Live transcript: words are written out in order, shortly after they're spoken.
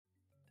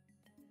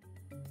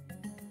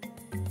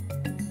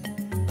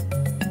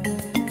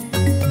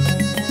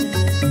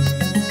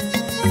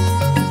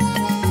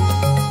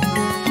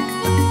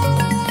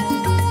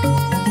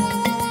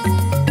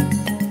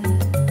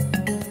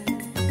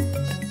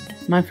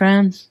My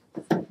friends,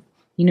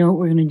 you know what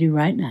we're going to do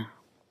right now?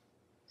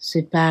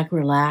 Sit back,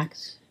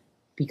 relax,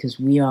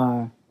 because we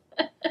are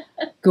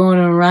going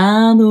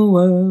around the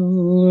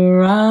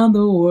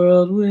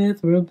world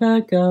with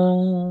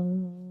Rebecca.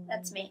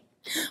 That's me.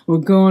 We're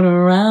going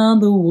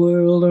around the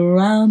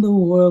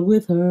world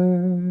with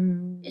her.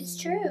 It's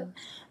true.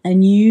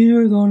 And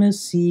you're going to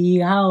see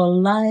how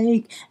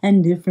alike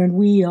and different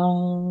we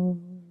are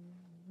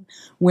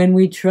when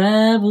we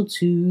travel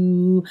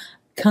to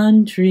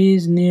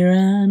countries near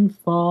and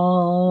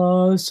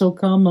far. So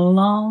come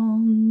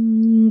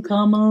along.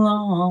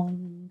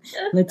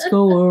 Let's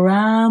go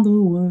around the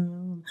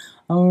world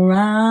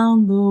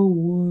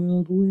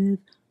with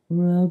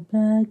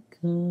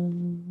Rebecca.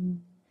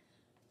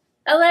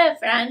 Hello,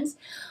 friends.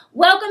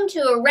 Welcome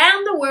to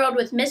Around the World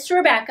with Miss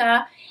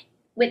Rebecca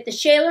with the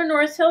Shaler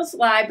North Hills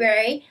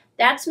Library.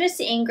 That's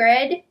Miss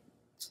Ingrid.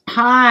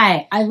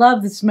 Hi, I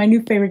love this. It's my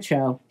new favorite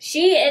show.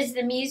 She is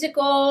the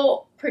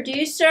musical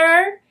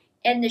producer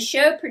and the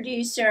show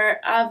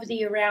producer of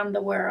the Around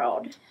the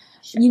World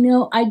show. You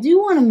know, I do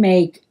want to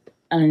make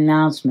an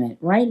announcement.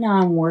 Right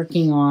now I'm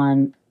working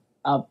on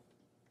a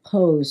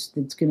post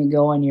that's going to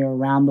go on your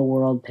Around the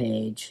World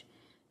page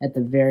at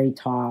the very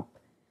top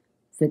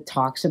that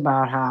talks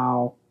about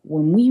how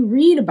when we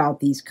read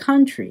about these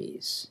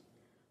countries,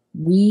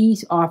 we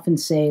often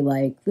say,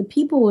 like, the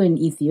people in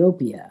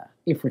Ethiopia,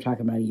 if we're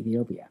talking about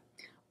Ethiopia,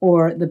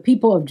 or the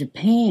people of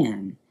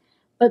Japan.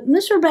 But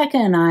Miss Rebecca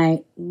and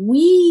I,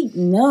 we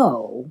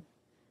know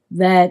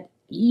that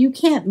you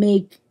can't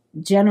make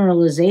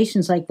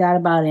generalizations like that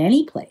about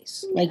any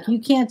place. No. Like, you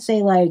can't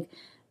say, like,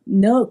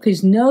 no,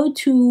 because no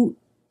two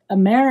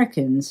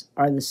Americans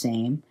are the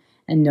same,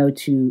 and no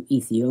two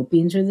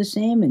Ethiopians are the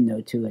same, and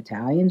no two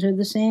Italians are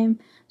the same.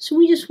 So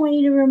we just want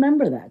you to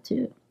remember that,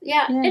 too.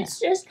 Yeah, it's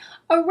just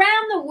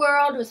Around the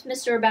World with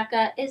Miss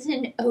Rebecca is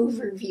an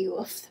overview of the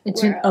world.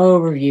 It's an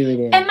overview, it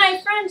is. And my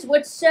friends,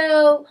 what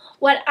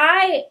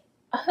I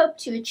hope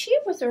to achieve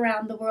with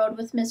Around the World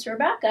with Miss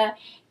Rebecca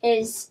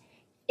is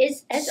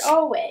as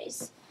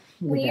always,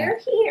 we're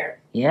here.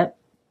 Yep.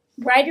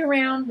 Right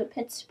around the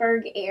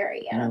Pittsburgh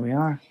area. There we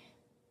are.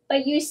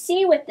 But you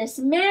see with this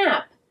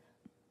map,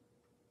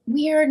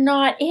 we are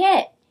not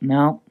it.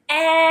 No.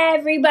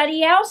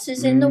 Everybody else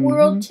is in the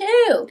world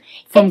too.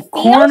 From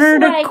corner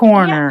to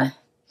corner.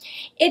 Yeah,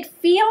 it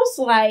feels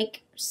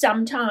like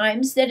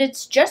sometimes that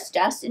it's just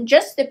us and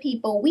just the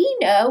people we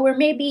know, or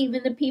maybe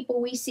even the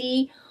people we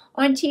see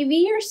on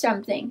TV or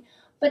something.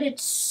 But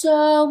it's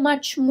so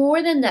much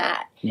more than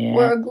that. Yeah.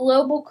 We're a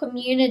global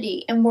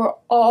community, and we're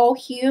all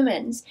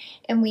humans,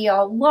 and we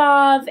all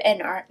love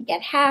and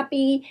get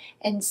happy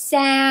and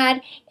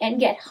sad and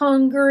get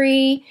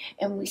hungry,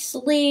 and we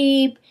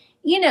sleep.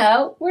 You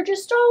know, we're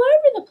just all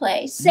over the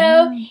place.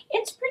 So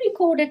it's pretty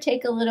cool to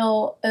take a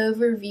little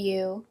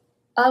overview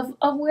of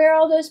where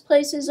all those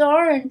places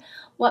are and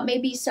what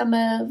maybe some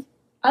of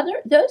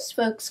those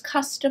folks'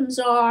 customs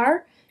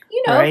are,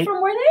 you know, right.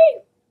 from where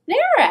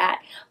they're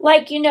at.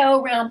 Like, you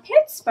know, around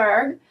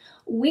Pittsburgh,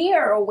 we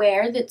are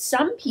aware that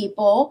some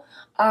people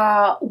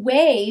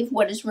wave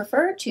what is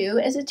referred to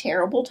as a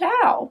terrible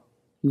towel.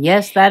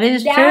 Yes, that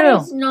is true.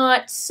 That is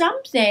not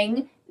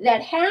something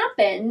that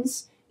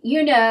happens,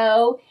 you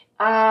know,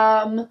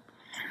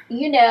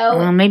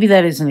 maybe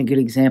that isn't a good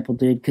example,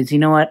 dude, because you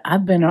know what?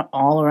 I've been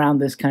all around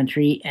this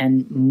country,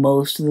 and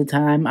most of the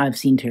time I've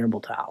seen terrible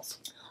towels.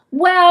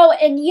 Well,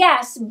 and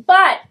yes,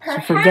 but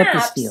perhaps so forget the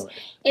Steelers.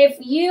 If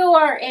you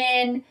are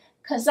in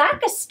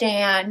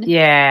Kazakhstan,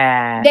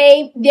 yeah,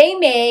 they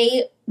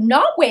may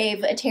not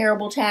wave a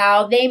terrible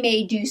towel. They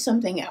may do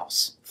something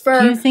else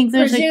for do you think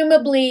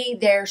presumably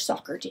their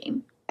soccer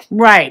team.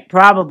 Right,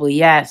 probably,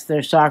 yes,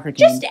 their soccer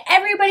team. Just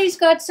everybody's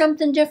got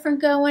something different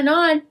going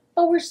on,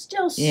 but we're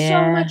still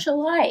so much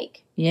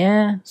alike.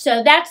 Yeah.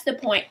 So that's the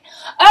point.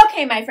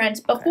 Okay, my friends,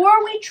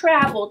 before we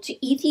travel to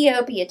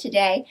Ethiopia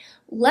today,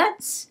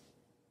 let's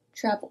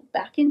travel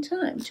back in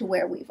time to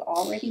where we've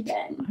already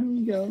been. Here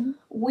we go.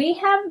 We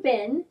have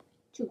been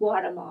to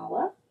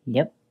Guatemala.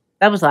 Yep.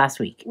 That was last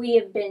week. We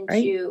have been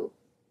to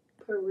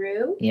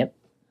Peru. Yep.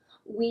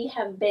 We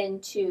have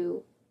been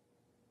to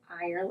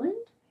Ireland.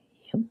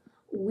 Yep.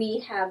 We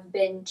have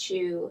been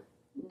to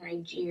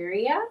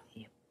Nigeria.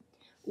 Yep.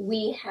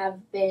 We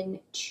have been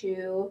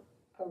to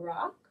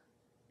Iraq.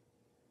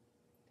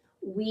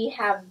 We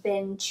have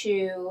been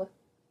to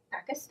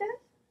Pakistan.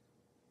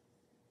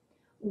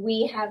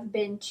 We have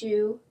been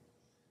to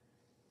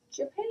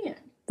Japan.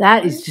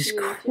 That is just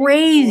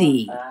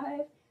crazy. 4,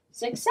 5,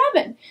 6,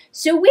 7.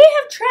 So we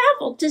have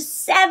traveled to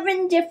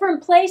 7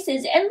 different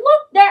places, and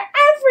look, they're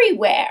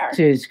everywhere. It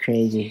is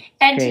crazy.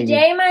 And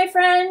today, my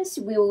friends,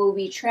 we will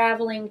be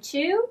traveling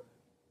to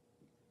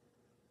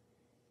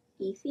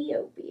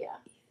Ethiopia.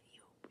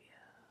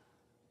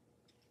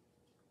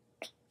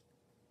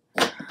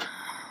 It's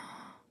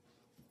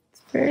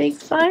very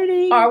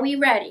exciting. Are we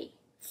ready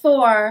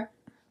for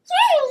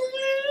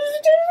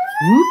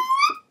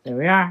There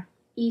we are.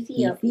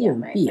 Ethiopia,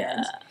 my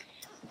friends?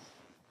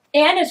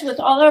 And as with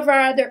all of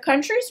our other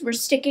countries, we're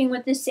sticking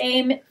with the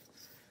same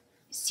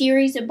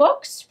series of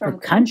books from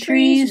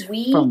countries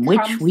from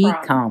which we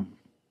come.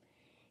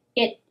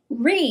 It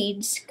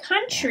reads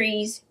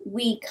Countries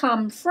We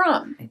Come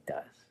From. It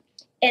does.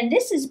 And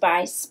this is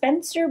by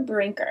Spencer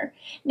Brinker.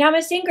 Now,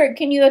 Miss Ingrid,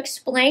 can you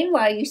explain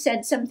why you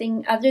said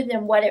something other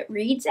than what it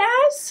reads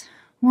as?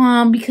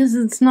 Well, because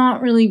it's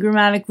not really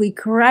grammatically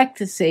correct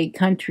to say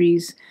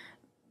countries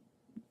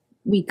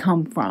we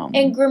come from.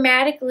 And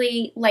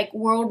grammatically, like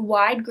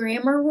worldwide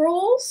grammar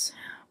rules?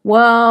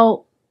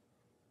 Well,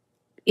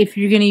 if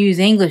you're going to use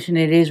English, and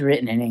it is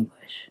written in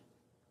English.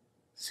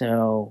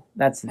 So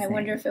that's the thing. I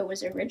wonder if it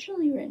was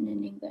originally written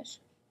in English.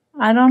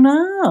 I don't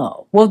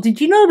know. Well,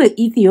 did you know that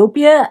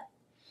Ethiopia,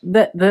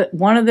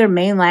 one of their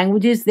main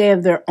languages, they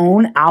have their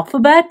own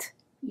alphabet?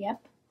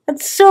 Yep.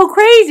 That's so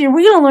crazy. Are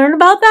we going to learn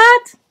about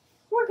that?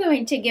 We're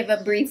going to give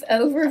a brief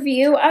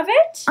overview of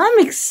it. I'm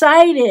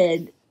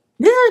excited.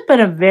 This has been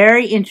a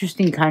very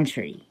interesting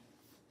country.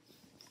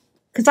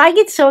 Because I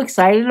get so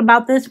excited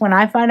about this when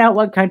I find out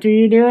what country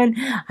you're doing.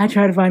 I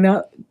try to find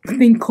out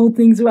cool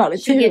things about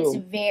it too. She gets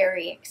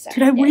very excited.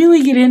 Dude, I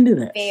really get into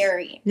this.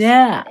 Very excited.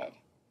 Yeah.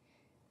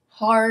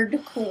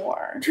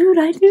 Hardcore. Dude,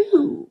 I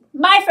do.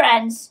 My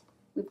friends,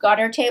 we've got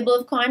our table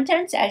of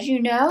contents, as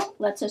you know.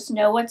 Lets us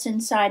know what's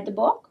inside the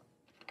book.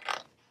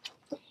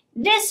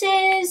 This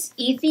is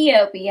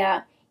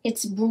Ethiopia.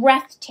 It's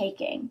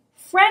breathtaking,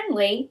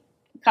 friendly,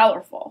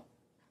 colorful.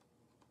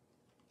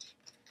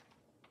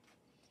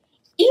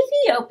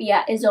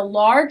 Ethiopia is a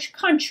large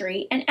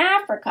country in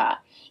Africa.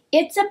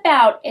 It's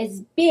about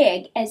as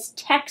big as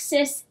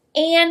Texas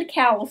and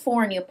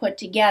California put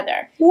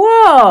together.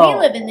 Whoa! We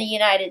live in the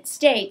United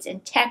States,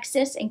 and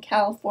Texas and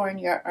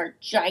California are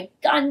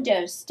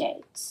gigundo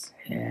states.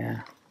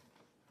 Yeah.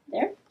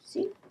 There,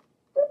 see?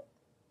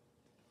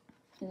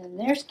 And then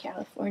there's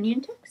California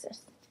and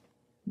Texas.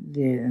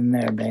 Yeah, and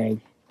they're big.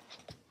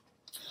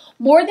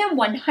 More than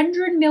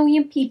 100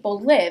 million people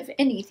live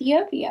in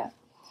Ethiopia.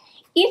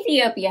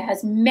 Ethiopia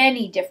has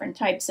many different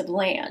types of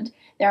land.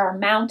 There are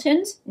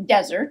mountains,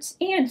 deserts,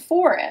 and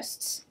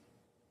forests.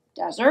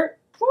 Desert,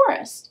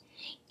 forest.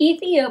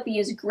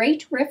 Ethiopia's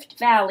Great Rift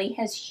Valley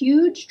has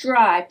huge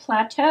dry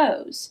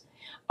plateaus.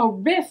 A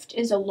rift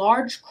is a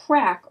large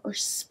crack or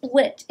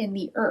split in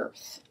the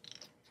earth.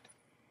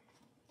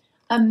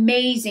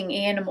 Amazing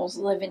animals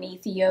live in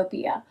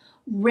Ethiopia.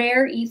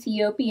 Rare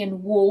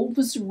Ethiopian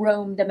wolves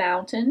roam the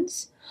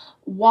mountains.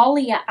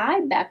 Walia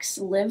ibex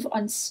live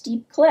on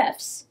steep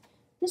cliffs.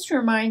 This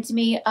reminds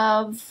me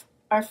of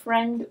our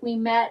friend we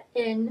met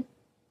in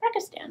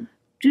Pakistan.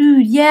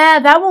 Dude, yeah,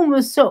 that one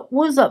was so...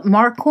 What was that,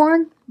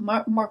 Markhorn?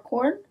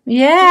 Markhorn?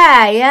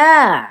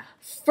 Yeah.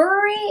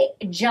 Furry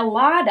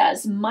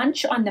geladas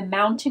munch on the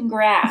mountain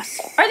grass.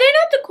 Are they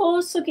not the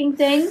coolest looking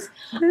things?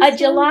 A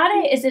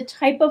gelada is a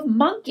type of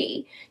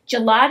monkey.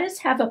 Geladas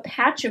have a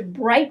patch of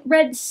bright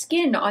red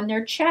skin on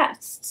their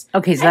chests.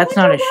 Okay, so that's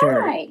not a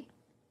shirt.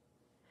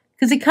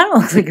 Because it kind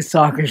of looks like a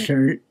soccer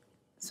shirt.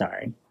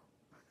 Sorry.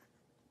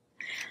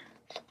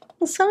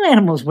 Well, some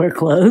animals wear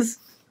clothes.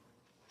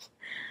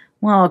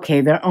 Well,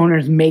 okay, their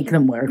owners make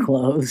them wear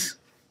clothes,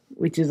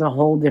 which is a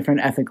whole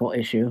different ethical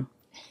issue.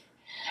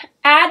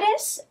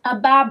 Addis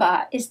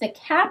Ababa is the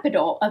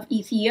capital of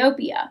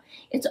Ethiopia.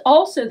 It's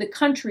also the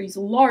country's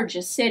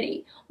largest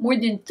city. More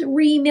than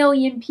 3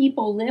 million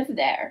people live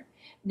there.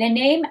 The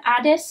name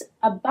Addis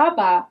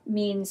Ababa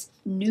means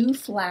new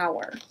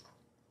flower.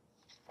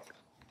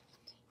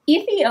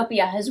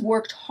 Ethiopia has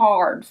worked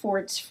hard for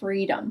its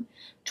freedom.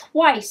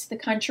 Twice the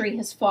country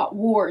has fought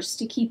wars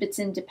to keep its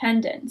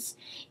independence.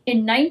 In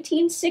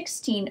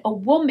 1916, a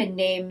woman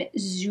named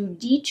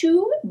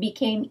Zuditu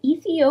became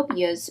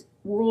Ethiopia's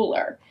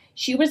ruler.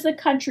 She was the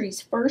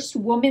country's first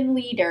woman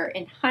leader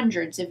in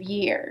hundreds of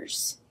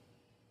years.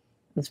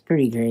 That's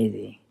pretty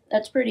crazy.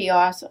 That's pretty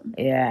awesome.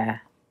 Yeah.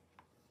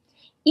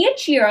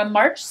 Each year on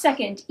March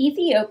 2nd,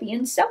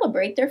 Ethiopians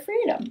celebrate their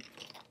freedom.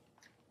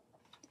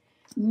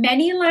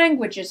 Many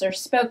languages are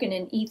spoken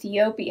in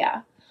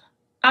Ethiopia.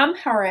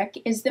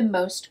 Amharic is the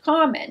most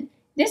common.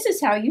 This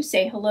is how you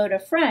say hello to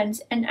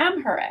friends in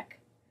Amharic.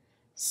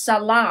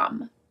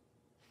 Salam.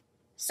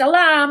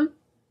 Salam.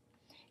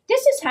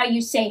 This is how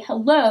you say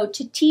hello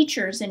to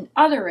teachers and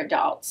other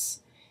adults.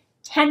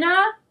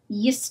 Tena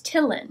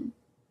Yistilin.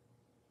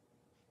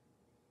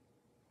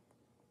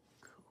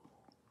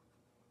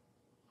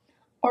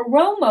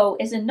 Oromo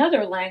is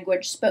another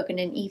language spoken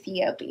in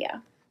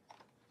Ethiopia.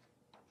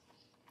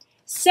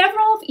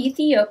 Several of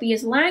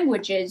Ethiopia's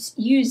languages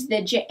use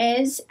the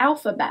Ge'ez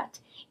alphabet.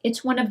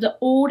 It's one of the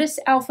oldest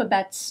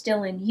alphabets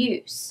still in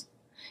use.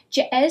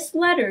 Ge'ez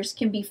letters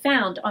can be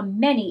found on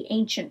many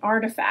ancient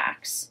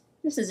artifacts.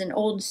 This is an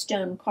old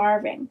stone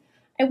carving.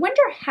 I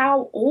wonder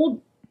how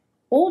old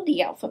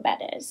the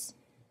alphabet is.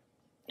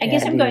 I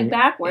guess I'm going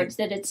backwards,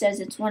 that it says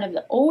it's one of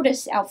the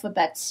oldest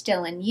alphabets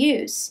still in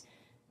use.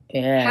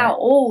 Yeah. How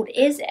old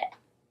is it?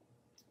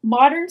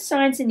 Modern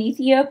signs in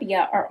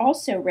Ethiopia are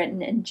also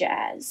written in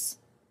Ge'ez.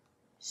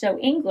 So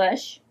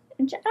English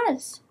and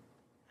Ge'ez.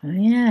 Oh,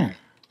 yeah.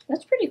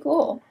 That's pretty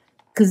cool.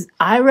 Because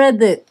I read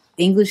that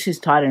English is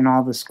taught in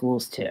all the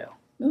schools, too.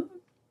 Mm-hmm.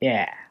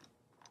 Yeah.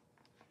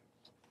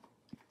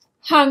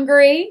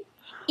 Hungry?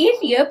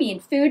 Ethiopian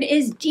food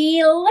is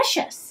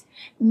delicious.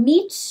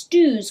 Meat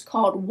stews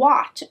called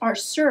wat are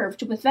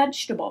served with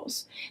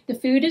vegetables. The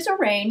food is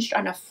arranged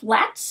on a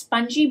flat,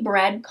 spongy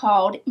bread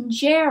called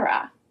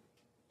injera.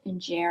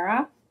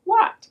 Injera?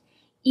 What?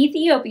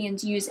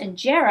 Ethiopians use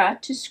injera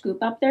to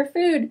scoop up their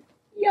food.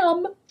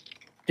 Yum!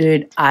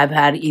 Dude, I've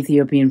had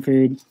Ethiopian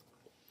food.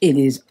 It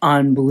is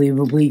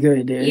unbelievably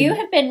good, dude. You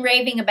have been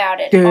raving about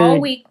it Dude, all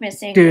week,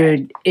 Miss Ingrid.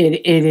 Dude,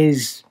 it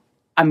is...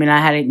 I mean, I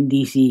had it in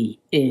D.C.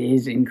 It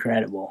is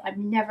incredible. I've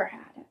never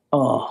had it.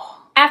 Oh.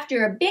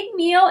 After a big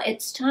meal,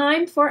 it's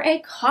time for a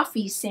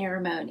coffee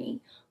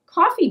ceremony.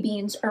 Coffee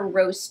beans are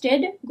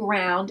roasted,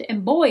 ground,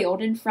 and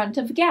boiled in front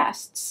of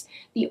guests.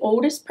 The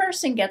oldest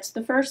person gets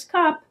the first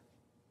cup.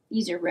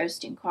 These are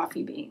roasting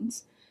coffee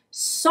beans.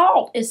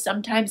 Salt is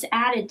sometimes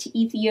added to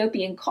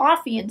Ethiopian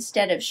coffee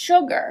instead of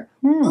sugar.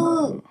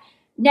 Ooh.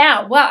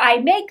 Now, while I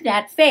make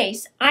that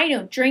face, I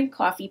don't drink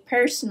coffee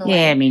personally.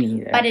 Yeah, me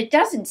neither. But it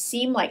doesn't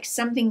seem like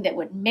something that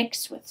would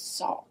mix with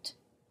salt.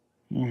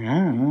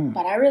 Yeah.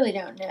 But I really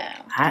don't know.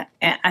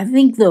 I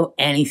think, though,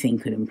 anything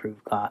could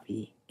improve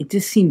coffee. It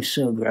just seems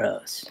so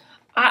gross.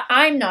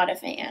 I'm not a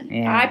fan.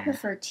 Yeah. I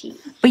prefer tea.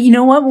 But you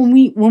know what?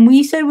 When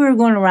we said we were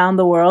going around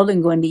the world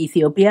and going to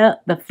Ethiopia,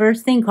 the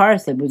first thing Cara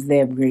said was they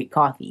have great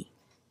coffee.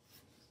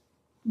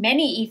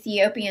 Many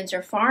Ethiopians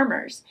are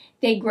farmers.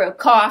 They grow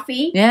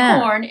coffee,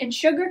 corn, and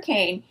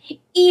sugarcane.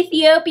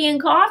 Ethiopian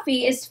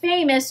coffee is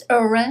famous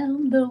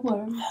around the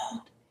world.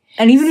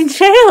 And even in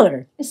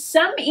Shaler.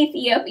 Some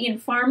Ethiopian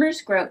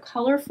farmers grow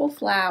colorful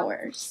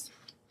flowers.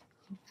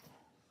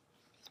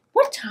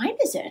 What time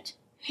is it?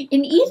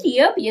 In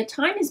Ethiopia,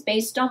 time is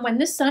based on when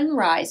the sun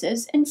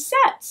rises and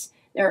sets.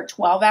 There are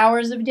 12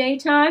 hours of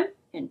daytime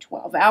and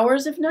 12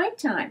 hours of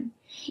nighttime.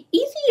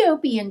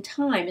 Ethiopian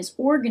time is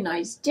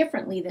organized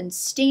differently than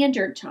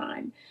standard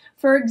time.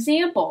 For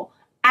example,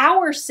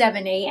 our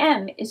 7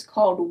 a.m. is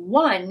called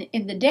 1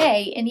 in the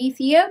day in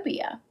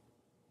Ethiopia.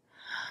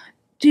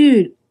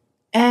 Dude,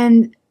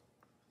 and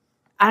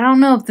I don't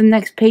know if the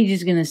next page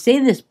is going to say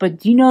this, but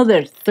do you know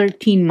there's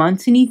 13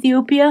 months in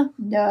Ethiopia?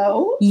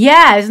 No.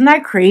 Yeah, isn't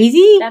that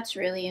crazy? That's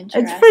really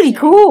interesting. It's pretty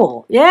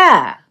cool,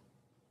 yeah.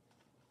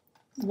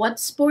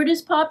 What sport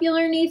is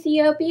popular in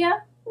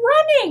Ethiopia?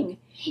 Running!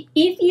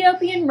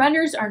 Ethiopian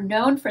runners are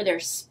known for their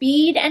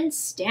speed and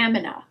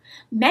stamina.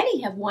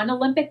 Many have won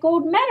Olympic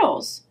gold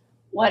medals.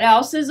 What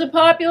else is a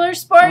popular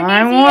sport in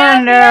Ethiopia? I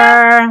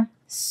wonder.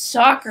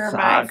 Soccer,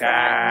 my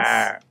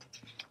friends.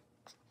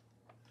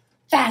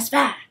 Fast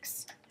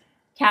facts.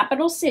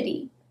 Capital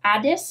city,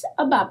 Addis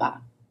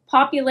Ababa.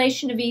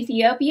 Population of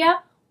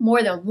Ethiopia,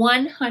 more than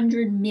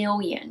 100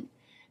 million.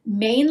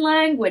 Main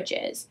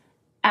languages,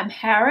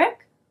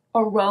 Amharic,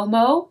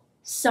 Oromo,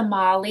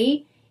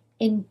 Somali,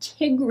 and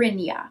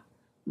Tigrinya.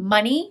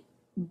 Money,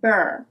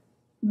 birr.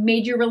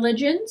 Major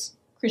religions,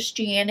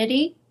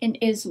 Christianity and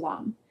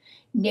Islam.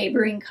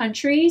 Neighboring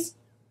countries,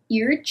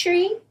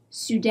 Eritrea,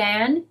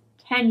 Sudan,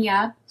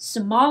 Kenya,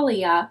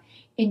 Somalia,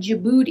 and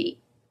Djibouti.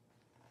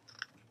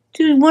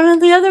 Dude, one of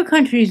the other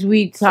countries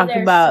we talked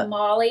about.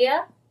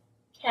 Somalia,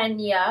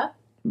 Kenya.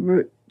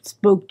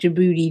 Spoke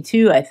Djibouti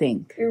too, I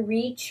think.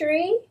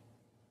 Eritrea.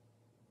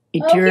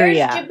 Ethiopia. Oh, here's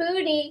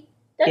Djibouti.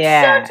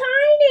 That's so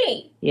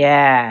tiny.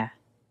 Yeah.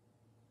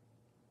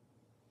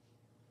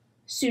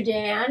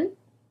 Sudan.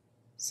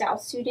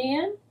 South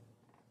Sudan.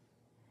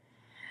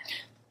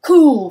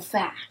 Cool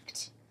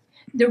fact.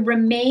 The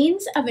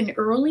remains of an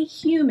early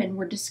human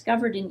were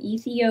discovered in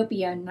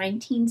Ethiopia in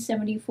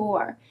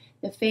 1974.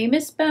 The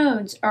famous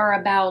bones are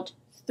about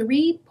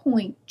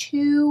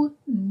 3.2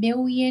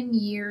 million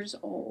years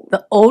old.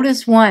 The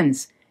oldest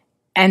ones.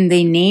 And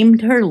they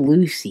named her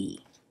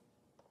Lucy.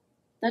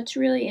 That's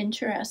really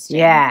interesting.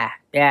 Yeah.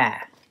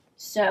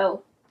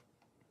 So,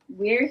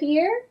 we're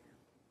here.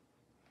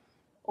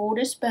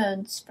 Oldest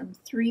bones from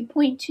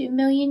 3.2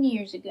 million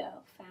years ago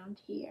found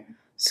here.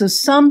 So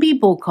some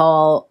people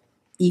call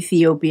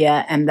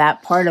Ethiopia and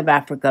that part of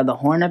Africa, the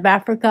Horn of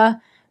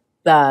Africa,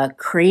 the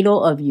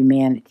cradle of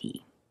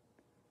humanity.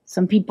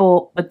 Some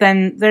people, but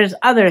then there's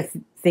other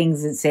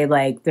things that say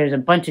like there's a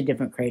bunch of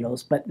different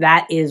cradles, but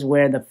that is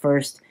where the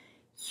first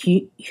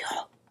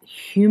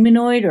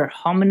humanoid or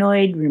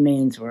hominoid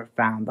remains were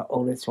found, the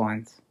oldest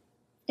ones.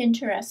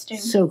 Interesting.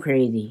 So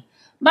crazy.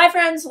 My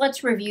friends,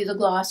 let's review the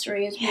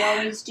glossary as we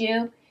always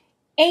do.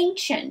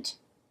 Ancient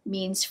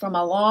means from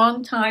a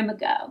long time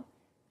ago.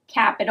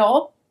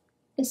 Capital,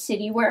 a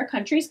city where a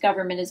country's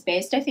government is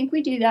based. I think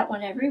we do that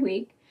one every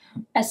week.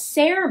 A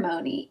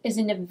ceremony is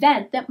an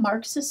event that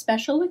marks a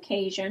special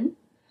occasion,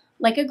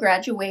 like a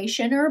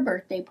graduation or a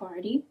birthday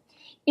party.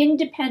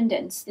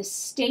 Independence, the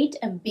state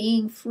of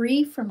being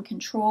free from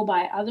control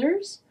by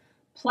others.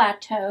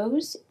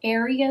 Plateaus,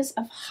 areas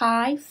of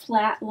high,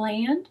 flat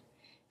land.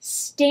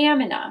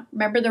 Stamina,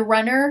 remember the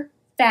runner,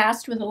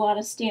 fast with a lot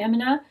of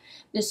stamina?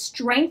 The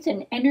strength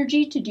and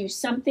energy to do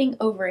something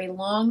over a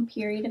long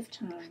period of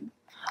time.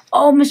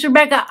 Oh, Miss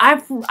Rebecca,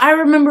 I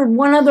remembered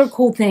one other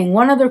cool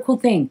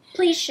thing.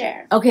 Please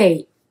share.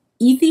 Okay,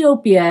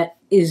 Ethiopia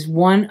is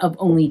one of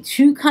only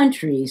 2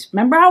 countries.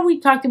 Remember how we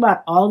talked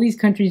about all these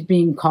countries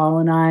being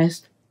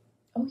colonized?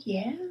 Oh,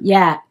 yeah?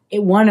 Yeah,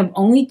 one of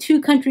only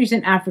 2 countries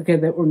in Africa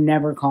that were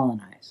never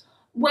colonized.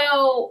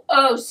 Well,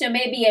 so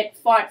maybe it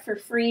fought for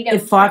freedom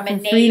from a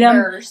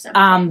neighbor or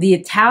something. The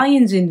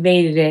Italians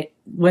invaded it.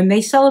 When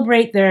they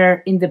celebrate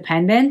their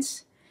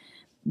independence,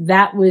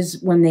 that was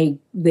when they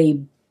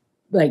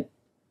like,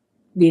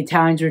 the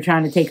Italians were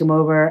trying to take them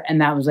over, and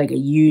that was like a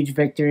huge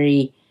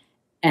victory,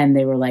 and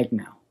they were like,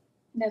 no.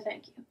 No,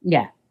 thank you.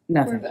 Yeah,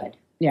 no, we're thank good.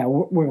 you. Yeah,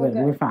 we're good.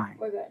 We're fine.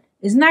 We're good.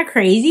 Isn't that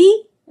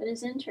crazy? That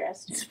is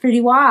interesting. It's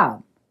pretty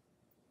wild.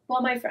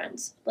 Well, my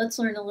friends, let's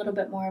learn a little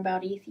bit more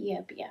about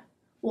Ethiopia.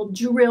 We'll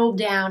drill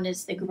down,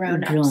 as the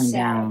grown-ups say.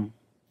 Down.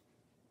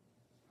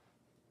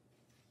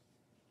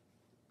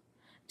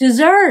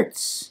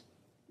 Desserts.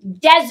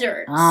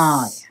 Deserts.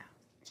 Oh, yeah.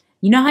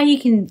 You know how you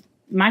can...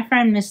 My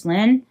friend Miss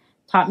Lynn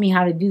taught me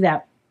how to do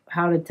that,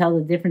 how to tell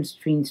the difference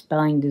between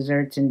spelling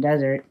desserts and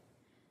desert.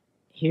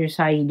 Here's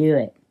how you do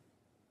it.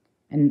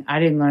 And I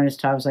didn't learn this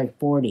till I was like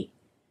 40.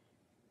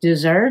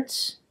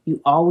 Desserts,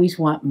 you always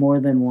want more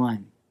than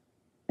one.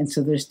 And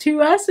so there's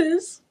 2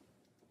 S's.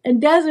 And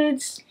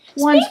deserts,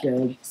 one's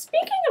good.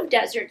 Speaking of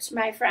deserts,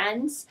 my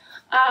friends,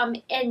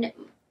 and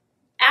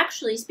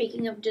actually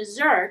speaking of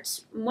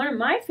desserts, one of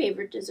my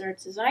favorite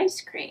desserts is ice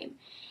cream.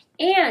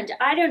 And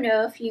I don't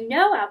know if you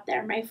know out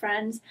there, my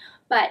friends,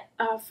 but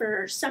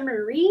for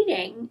summer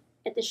reading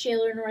at the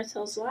Shaler North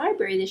Hills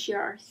Library this year,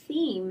 our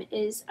theme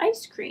is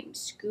ice cream.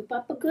 Scoop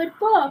up a good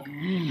book.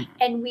 Yeah.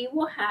 And we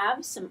will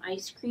have some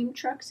ice cream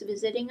trucks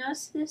visiting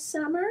us this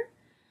summer.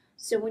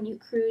 So when you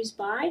cruise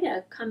by,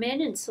 to come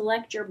in and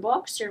select your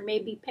books, or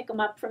maybe pick them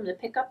up from the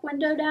pickup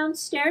window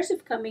downstairs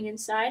if coming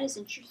inside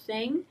isn't your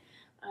thing.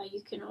 You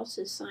can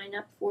also sign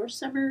up for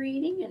summer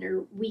reading and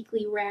our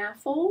weekly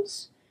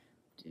raffles.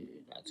 Dude,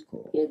 that's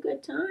cool. Be a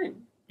good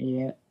time.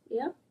 Yeah.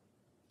 Yep.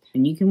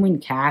 And you can win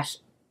cash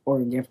or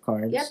gift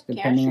cards,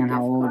 depending on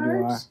how old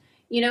you are.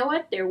 You know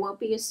what? There won't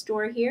be a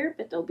store here,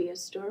 but there'll be a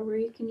store where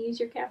you can use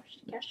your cash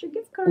or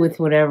gift card. With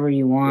whatever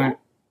you want.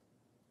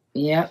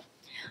 Yep.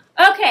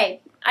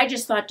 Okay. I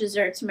just thought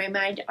desserts. My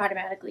mind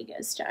automatically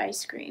goes to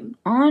ice cream.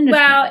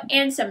 Well,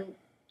 and some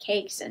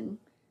cakes and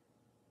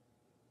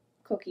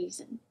cookies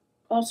and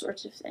all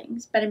sorts of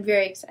things. But I'm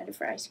very excited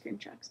for ice cream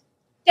trucks.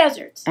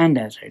 Deserts. And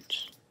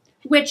deserts.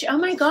 Which, oh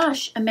my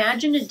gosh,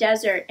 imagine a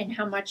desert and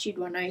how much you'd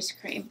want ice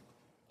cream.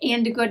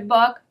 And a good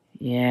book.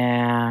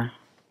 Yeah.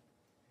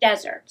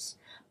 Deserts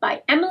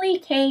by Emily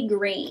K.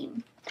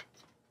 Green.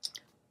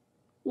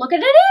 Look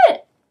at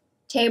it.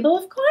 Table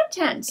of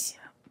contents.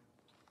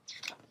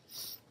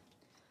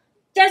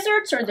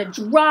 Deserts are the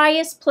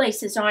driest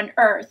places on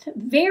Earth.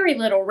 Very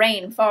little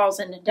rain falls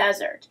in the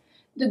desert.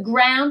 The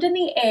ground and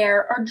the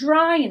air are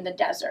dry in the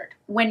desert.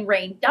 When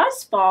rain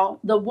does fall,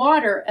 the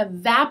water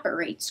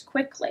evaporates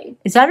quickly.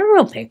 Is that a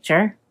real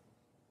picture?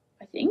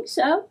 I think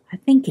so. I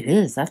think it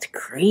is. That's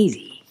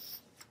crazy.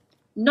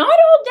 Not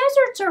all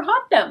deserts are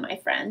hot, though, my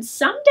friends.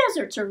 Some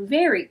deserts are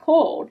very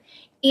cold.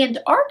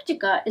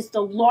 Antarctica is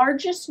the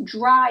largest,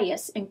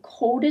 driest, and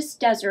coldest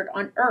desert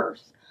on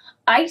Earth.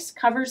 Ice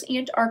covers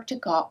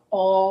Antarctica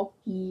all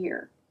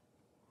year.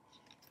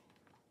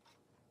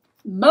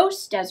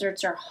 Most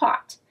deserts are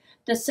hot.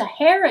 The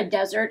Sahara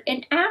Desert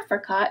in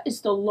Africa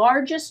is the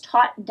largest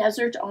hot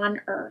desert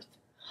on Earth.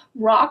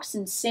 Rocks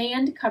and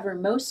sand cover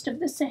most of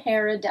the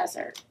Sahara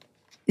Desert.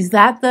 Is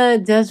that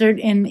the desert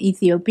in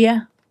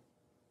Ethiopia?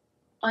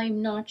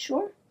 I'm not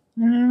sure.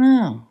 I don't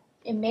know.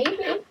 It may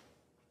be.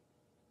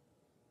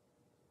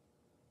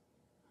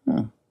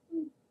 Huh.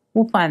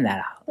 We'll find that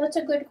out. That's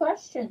a good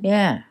question.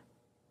 Yeah.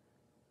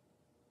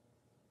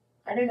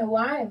 I don't know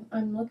why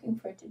I'm looking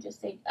for it to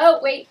just say, oh,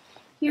 wait,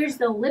 here's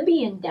the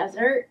Libyan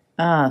desert.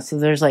 Oh, so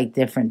there's like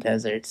different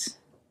deserts.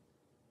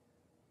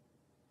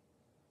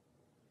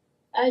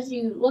 As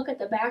you look at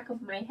the back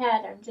of my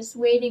head, I'm just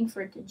waiting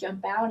for it to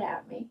jump out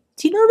at me.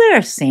 Do you know there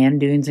are sand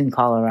dunes in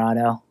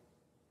Colorado?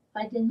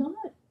 I did not.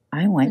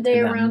 I went to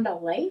them. Are they around a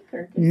lake?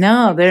 Or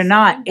no, they're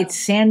not. It's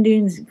Sand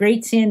Dunes,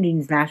 Great Sand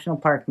Dunes National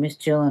Park. Miss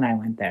Jill and I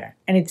went there.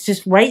 And it's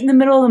just right in the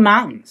middle of the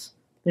mountains.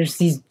 There's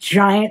these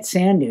giant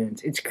sand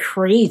dunes. It's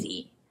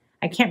crazy.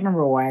 I can't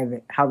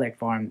remember how they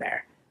formed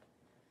there.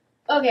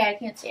 Okay, I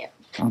can't see it.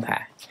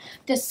 Okay.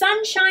 The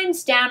sun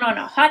shines down on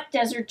a hot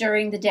desert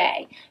during the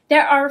day.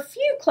 There are a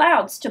few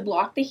clouds to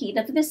block the heat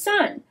of the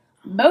sun.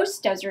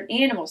 Most desert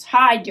animals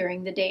hide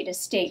during the day to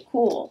stay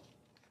cool.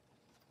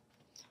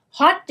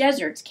 Hot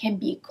deserts can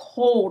be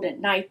cold at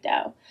night,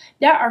 though.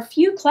 There are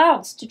few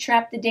clouds to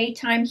trap the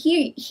daytime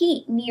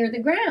heat near the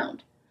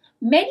ground.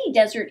 Many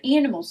desert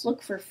animals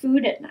look for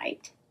food at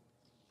night.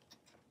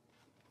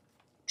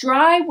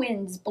 Dry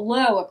winds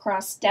blow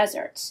across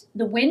deserts.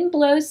 The wind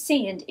blows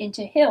sand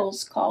into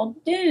hills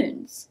called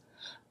dunes.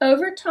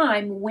 Over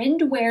time,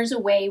 wind wears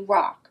away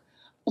rock.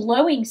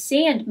 Blowing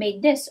sand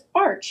made this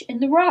arch in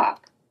the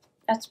rock.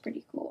 That's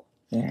pretty cool.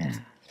 Yeah.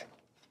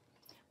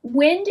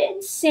 Wind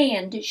and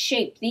sand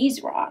shape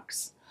these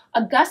rocks.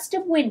 A gust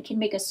of wind can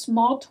make a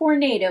small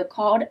tornado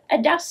called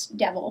a dust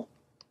devil.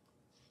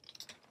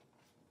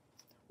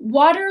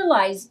 Water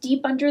lies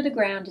deep under the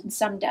ground in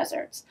some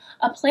deserts.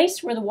 A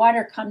place where the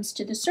water comes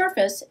to the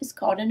surface is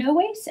called an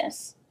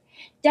oasis.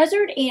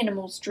 Desert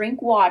animals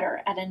drink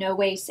water at an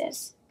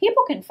oasis.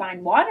 People can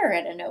find water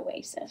at an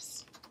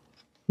oasis.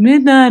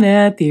 Midnight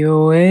at the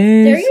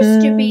Oasis. There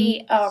used to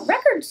be a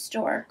record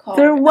store called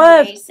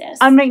Oasis.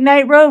 On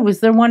McKnight Road. Was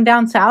there one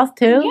down south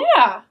too?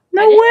 Yeah.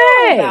 No I didn't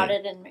way. know about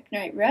it in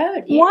McKnight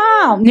Road. Yeah.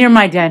 Wow. Near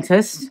my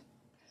dentist.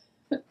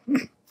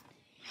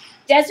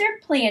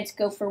 Desert plants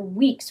go for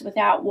weeks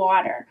without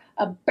water.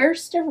 A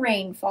burst of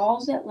rain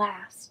falls at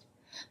last.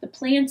 The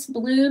plants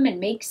bloom and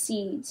make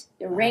seeds.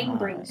 The rain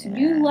brings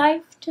new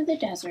life to the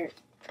desert.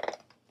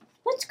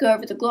 Let's go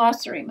over the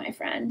glossary, my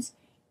friends.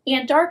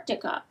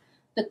 Antarctica,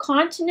 the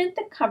continent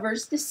that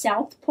covers the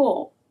South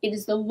Pole. It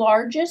is the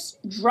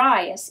largest,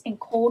 driest, and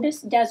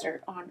coldest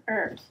desert on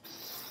Earth.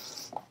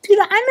 Dude,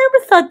 I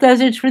never thought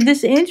deserts were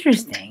this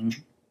interesting.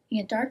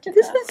 Antarctica.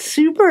 This is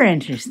super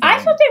interesting. I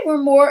thought they were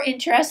more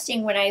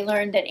interesting when I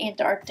learned that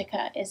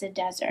Antarctica is a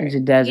desert. It's a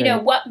desert. You know,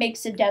 what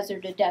makes a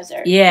desert a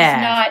desert? Yeah.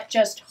 It's not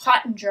just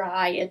hot and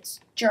dry, it's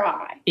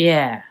dry.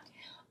 Yeah.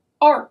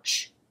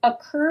 Arch, a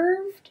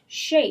curved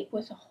shape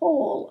with a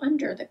hole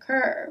under the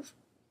curve.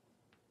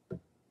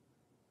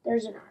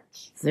 There's an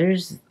arch.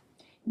 There's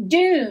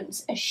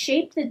Dunes, a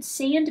shape that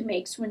sand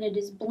makes when it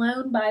is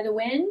blown by the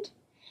wind.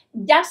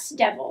 Dust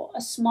devil,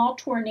 a small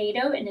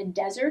tornado in a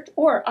desert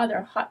or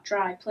other hot,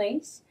 dry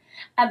place.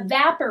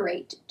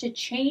 Evaporate, to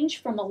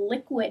change from a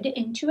liquid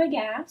into a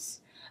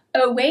gas.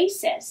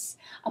 Oasis,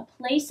 a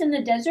place in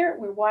the desert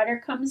where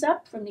water comes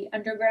up from the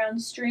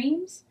underground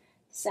streams.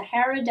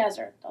 Sahara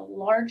Desert, the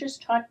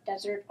largest hot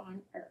desert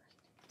on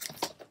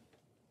Earth.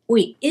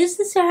 Wait, is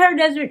the Sahara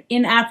Desert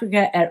in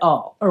Africa at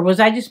all? Or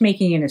was I just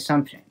making an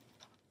assumption?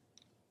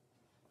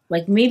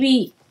 Like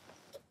maybe,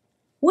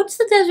 what's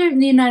the desert in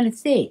the United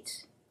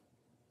States?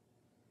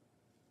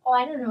 Oh,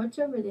 I don't know. It's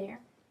over there.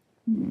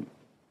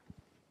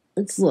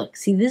 Let's look.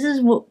 See, this is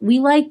what we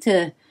like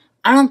to...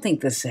 I don't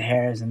think the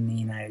Sahara's in the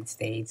United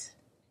States.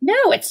 No,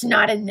 it's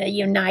not in the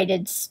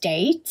United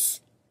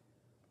States.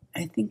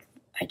 I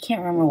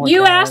can't remember what...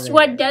 You asked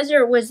what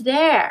desert was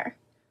there.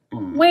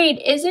 Mm.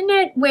 Wait, isn't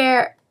it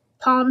where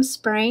Palm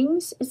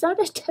Springs? Is that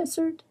a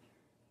desert?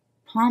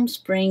 Palm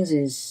Springs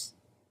is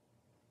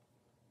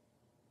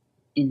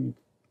in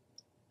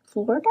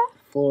Florida?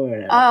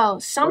 Florida. Oh,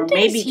 or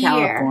something's maybe here.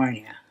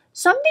 California.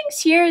 Something's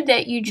here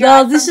that you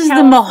drive. No, this from is the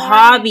California.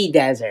 Mojave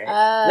Desert.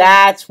 Oh.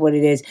 That's what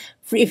it is.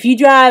 If you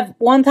drive...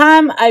 One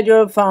time, I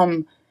drove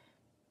from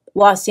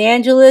Los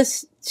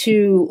Angeles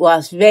to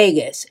Las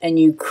Vegas, and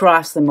you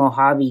cross the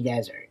Mojave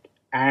Desert.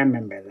 I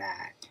remember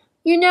that.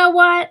 You know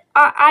what?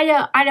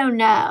 I don't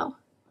know.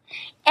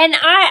 And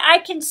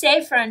I can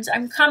say, friends,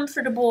 I'm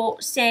comfortable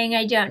saying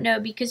I don't know,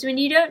 because when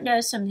you don't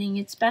know something,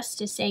 it's best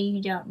to say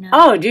you don't know.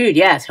 Oh, dude,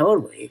 yeah,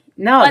 totally.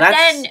 No, but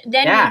that's...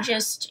 then yeah.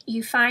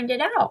 you find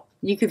it out.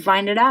 You could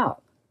find it out.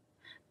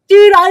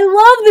 Dude, I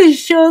love this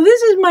show.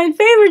 This is my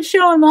favorite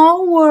show in the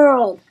whole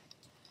world.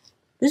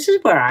 This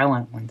is where I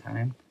went one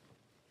time.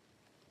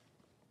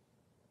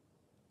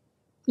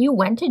 You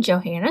went to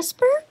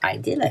Johannesburg? I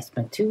did. I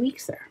spent 2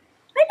 weeks there.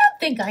 I don't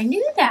think I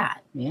knew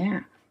that.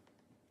 Yeah.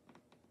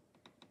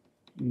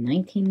 In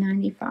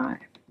 1995.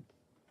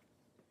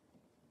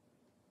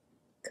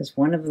 Because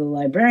one of the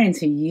librarians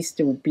who used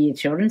to be a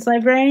children's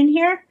librarian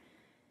here,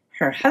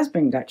 her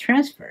husband got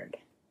transferred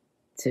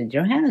to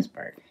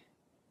Johannesburg.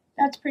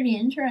 That's pretty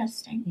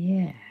interesting.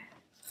 Yeah.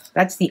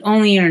 That's the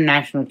only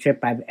international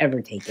trip I've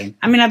ever taken.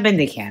 I mean, I've been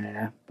to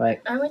Canada,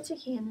 but... I went to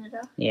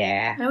Canada.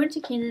 Yeah. I went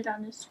to Canada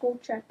on a school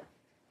trip.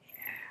 Yeah.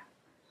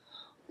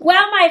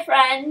 Well, my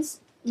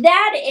friends,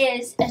 that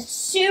is a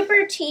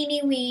super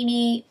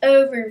teeny-weeny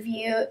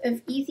overview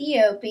of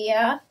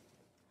Ethiopia.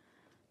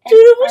 Dude,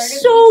 it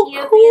was so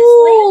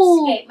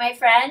cool. Landscape, my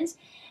friends.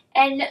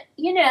 And,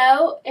 you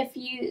know, if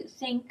you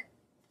think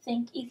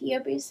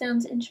Ethiopia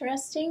sounds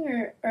interesting,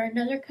 or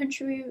another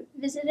country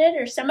we visited,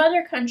 or some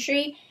other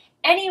country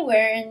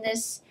anywhere in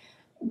this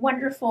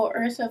wonderful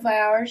earth of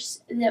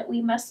ours that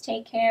we must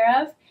take care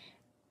of,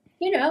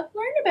 you know,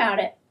 learn about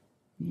it.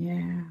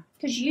 Yeah.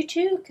 Because you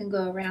too can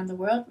go around the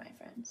world, my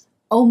friends.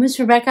 Oh, Miss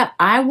Rebecca,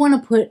 I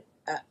want to put,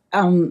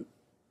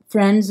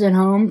 friends at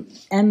home,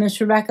 and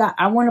Miss Rebecca,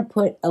 I want to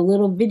put a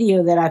little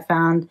video that I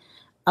found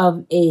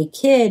of a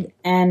kid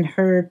and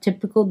her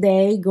typical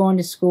day going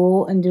to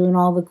school and doing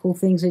all the cool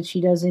things that she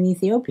does in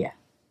Ethiopia.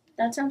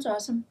 That sounds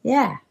awesome.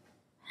 Yeah.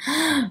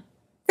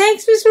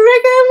 Thanks, Miss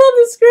Rebecca. I love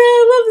this girl.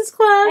 I love this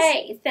class.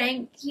 Hey,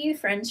 thank you,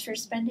 friends, for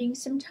spending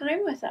some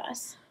time with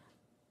us.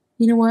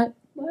 You know what?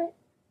 What?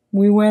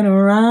 We went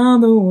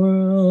around the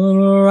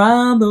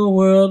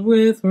world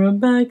with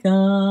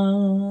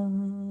Rebecca.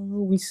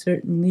 We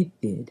certainly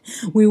did.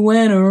 We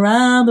went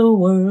around the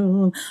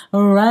world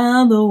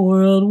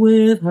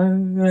with her,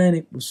 and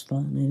it was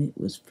fun, and it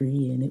was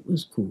free, and it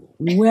was cool.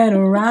 We went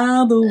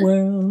around the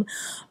world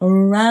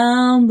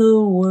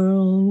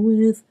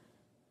with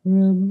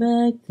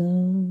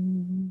Rebecca.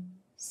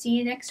 See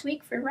you next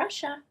week for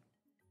Russia.